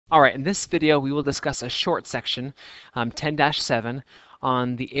All right, in this video we will discuss a short section, 10-7,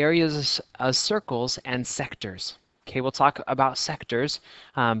 on the areas of circles and sectors. Okay, we'll talk about sectors,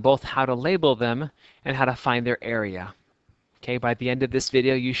 both how to label them and how to find their area. Okay, by the end of this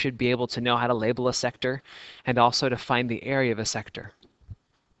video you should be able to know how to label a sector and also to find the area of a sector.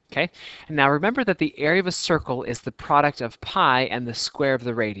 Okay, and now remember that the area of a circle is the product of pi and the square of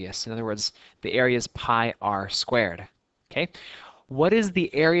the radius. In other words, the area is pi r squared. Okay, what is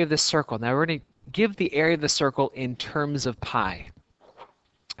the area of the circle? Now we're going to give the area of the circle in terms of pi.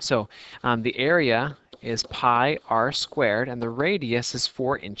 So the area is pi r squared and the radius is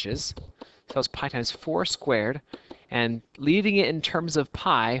 4 inches. So it's pi times 4 squared, and leaving it in terms of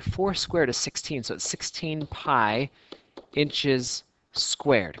pi, 4 squared is 16, so it's 16 pi inches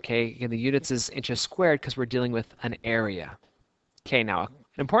squared. Okay, and the units is inches squared because we're dealing with an area. Okay, now an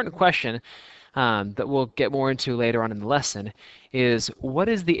important question that we'll get more into later on in the lesson is, what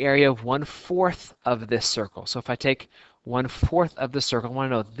is the area of 1/4 of this circle? So if I take 1/4 of the circle, I want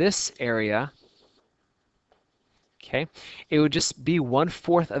to know this area. Okay, it would just be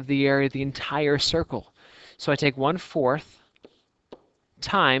 1/4 of the area of the entire circle. So I take 1/4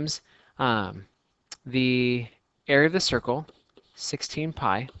 times the area of the circle, 16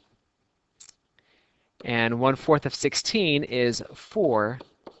 pi, and 1/4 of 16 is 4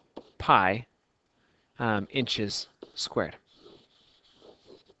 pi inches squared.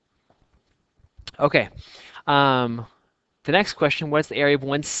 Okay, the next question, what's the area of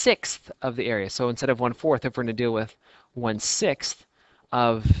 1/6 of the area? So instead of 1/4, if we're going to deal with 1/6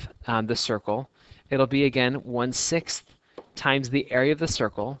 of the circle, it'll be again 1/6 times the area of the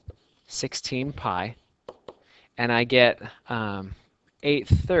circle, 16 pi, and I get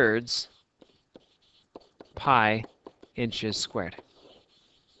 8/3 pi inches squared.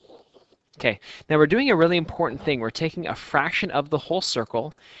 Okay, now we're doing a really important thing. We're taking a fraction of the whole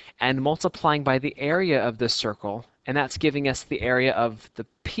circle and multiplying by the area of this circle, and that's giving us the area of the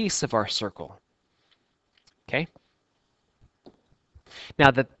piece of our circle. Okay?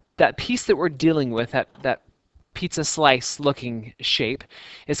 Now that piece that we're dealing with, that pizza slice looking shape,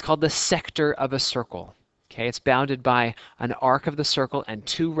 is called the sector of a circle. Okay, it's bounded by an arc of the circle and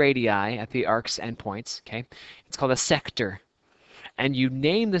 2 radii at the arc's endpoints. Okay, it's called a sector. And you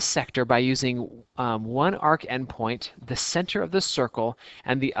name the sector by using one arc endpoint, the center of the circle,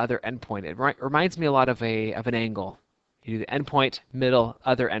 and the other endpoint. It reminds me a lot of an angle. You do the endpoint, middle,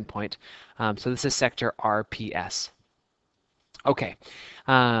 other endpoint. So this is sector RPS. Okay.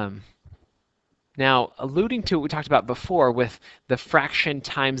 Now, alluding to what we talked about before with the fraction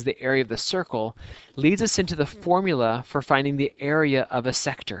times the area of the circle, leads us into the formula for finding the area of a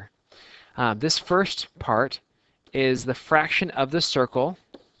sector. This first part is the fraction of the circle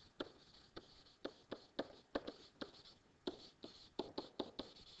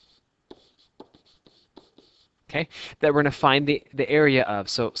that we're going to find the area of.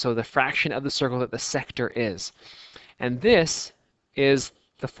 So the fraction of the circle that the sector is. And this is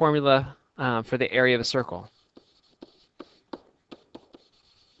the formula for the area of a circle.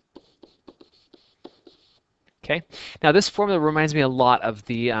 Okay, now this formula reminds me a lot of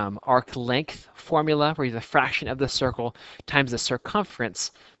the arc length formula, where you have the fraction of the circle times the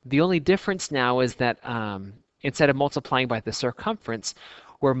circumference. The only difference now is that instead of multiplying by the circumference,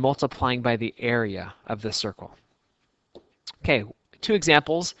 we're multiplying by the area of the circle. Okay, 2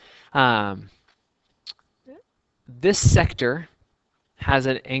 examples. This sector has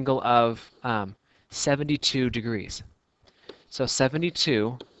an angle of 72 degrees. So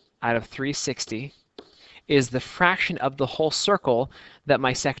 72 out of 360 is the fraction of the whole circle that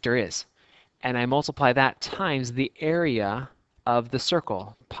my sector is. And I multiply that times the area of the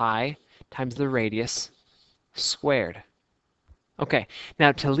circle, pi times the radius squared. Okay,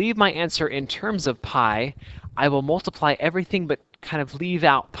 now to leave my answer in terms of pi, I will multiply everything but kind of leave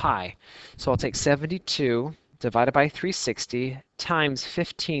out pi. So I'll take 72 divided by 360 times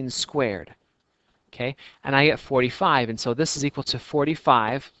 15 squared. Okay, and I get 45, and so this is equal to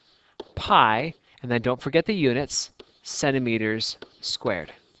 45 pi, and then don't forget the units, centimeters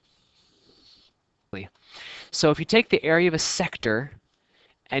squared. So if you take the area of a sector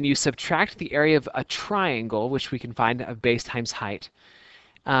and you subtract the area of a triangle, which we can find of base times height,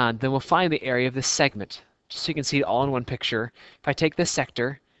 then we'll find the area of this segment. Just so you can see it all in one picture, if I take this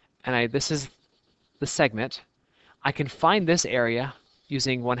sector and this is the segment, I can find this area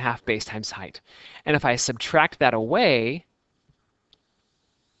using 1/2 base times height. And if I subtract that away,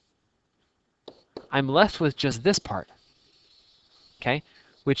 I'm left with just this part, okay,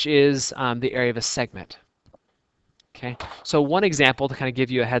 which is the area of a segment. Okay, so one example to kind of give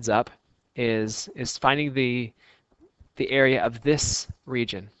you a heads up is finding the area of this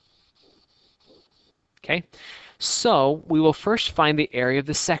region. Okay, so we will first find the area of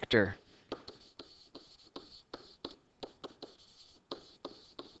the sector.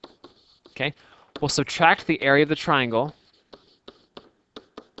 Okay, we'll subtract the area of the triangle.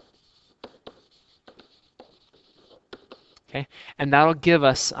 Okay, and that'll give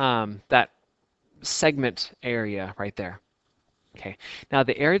us that segment area right there. Okay, now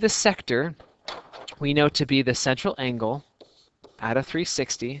the area of the sector we know to be the central angle out of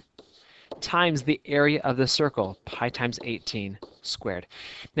 360 times the area of the circle, pi times 18 squared.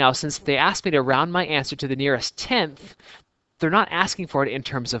 Now, since they asked me to round my answer to the nearest tenth, they're not asking for it in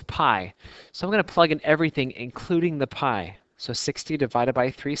terms of pi. So I'm going to plug in everything, including the pi. So 60 divided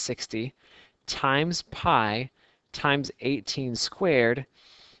by 360 times pi times 18 squared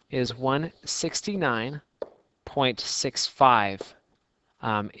is 169.65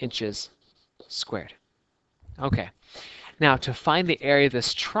 inches squared. Okay. Now, to find the area of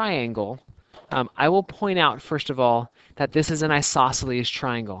this triangle, I will point out, first of all, that this is an isosceles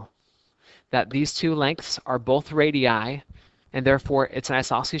triangle, that these two lengths are both radii, and therefore it's an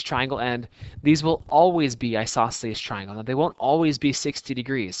isosceles triangle, and these will always be isosceles triangle. Now, they won't always be 60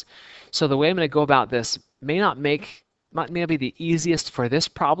 degrees. So the way I'm going to go about this may not be the easiest for this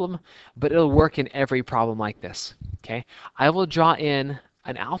problem, but it'll work in every problem like this. Okay, I will draw in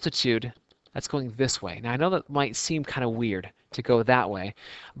an altitude that's going this way. Now I know that might seem kind of weird to go that way,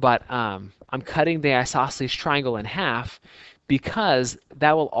 but I'm cutting the isosceles triangle in half because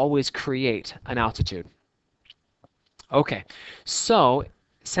that will always create an altitude. Okay, so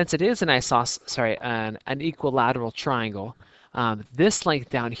since it is an equilateral triangle, this length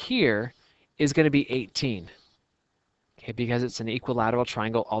down here is going to be 18. Okay, because it's an equilateral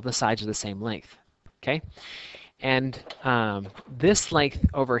triangle, all the sides are the same length. Okay, and this length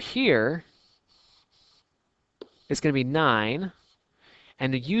over here is going to be 9,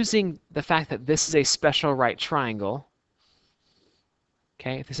 and using the fact that this is a special right triangle,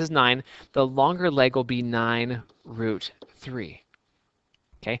 okay, if this is 9, the longer leg will be 9 root 3.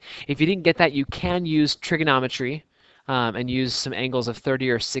 Okay, if you didn't get that, you can use trigonometry and use some angles of 30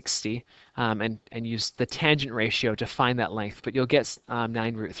 or 60 and use the tangent ratio to find that length, but you'll get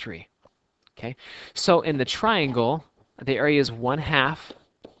 9 root 3. Okay, so in the triangle, the area is 1/2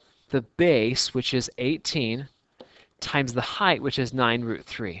 the base, which is 18, times the height, which is 9 root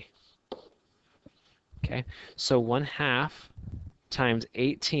 3. Okay, so 1/2 times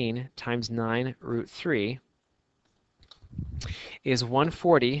 18 times 9 root 3 is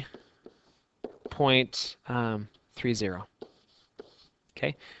 140.30.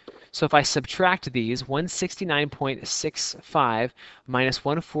 Okay, so if I subtract these, 169.65 minus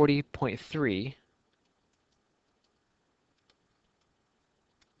 140.3,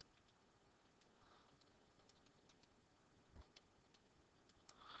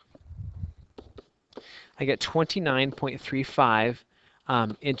 I get 29.35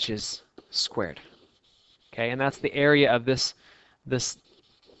 inches squared. Okay, and that's the area of this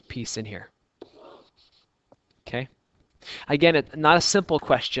piece in here. Okay, again, it's not a simple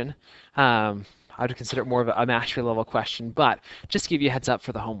question. I would consider it more of a mastery level question, but just to give you a heads up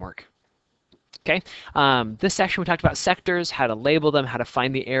for the homework. Okay, this section we talked about sectors, how to label them, how to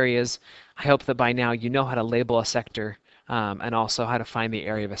find the areas. I hope that by now you know how to label a sector and also how to find the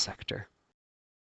area of a sector.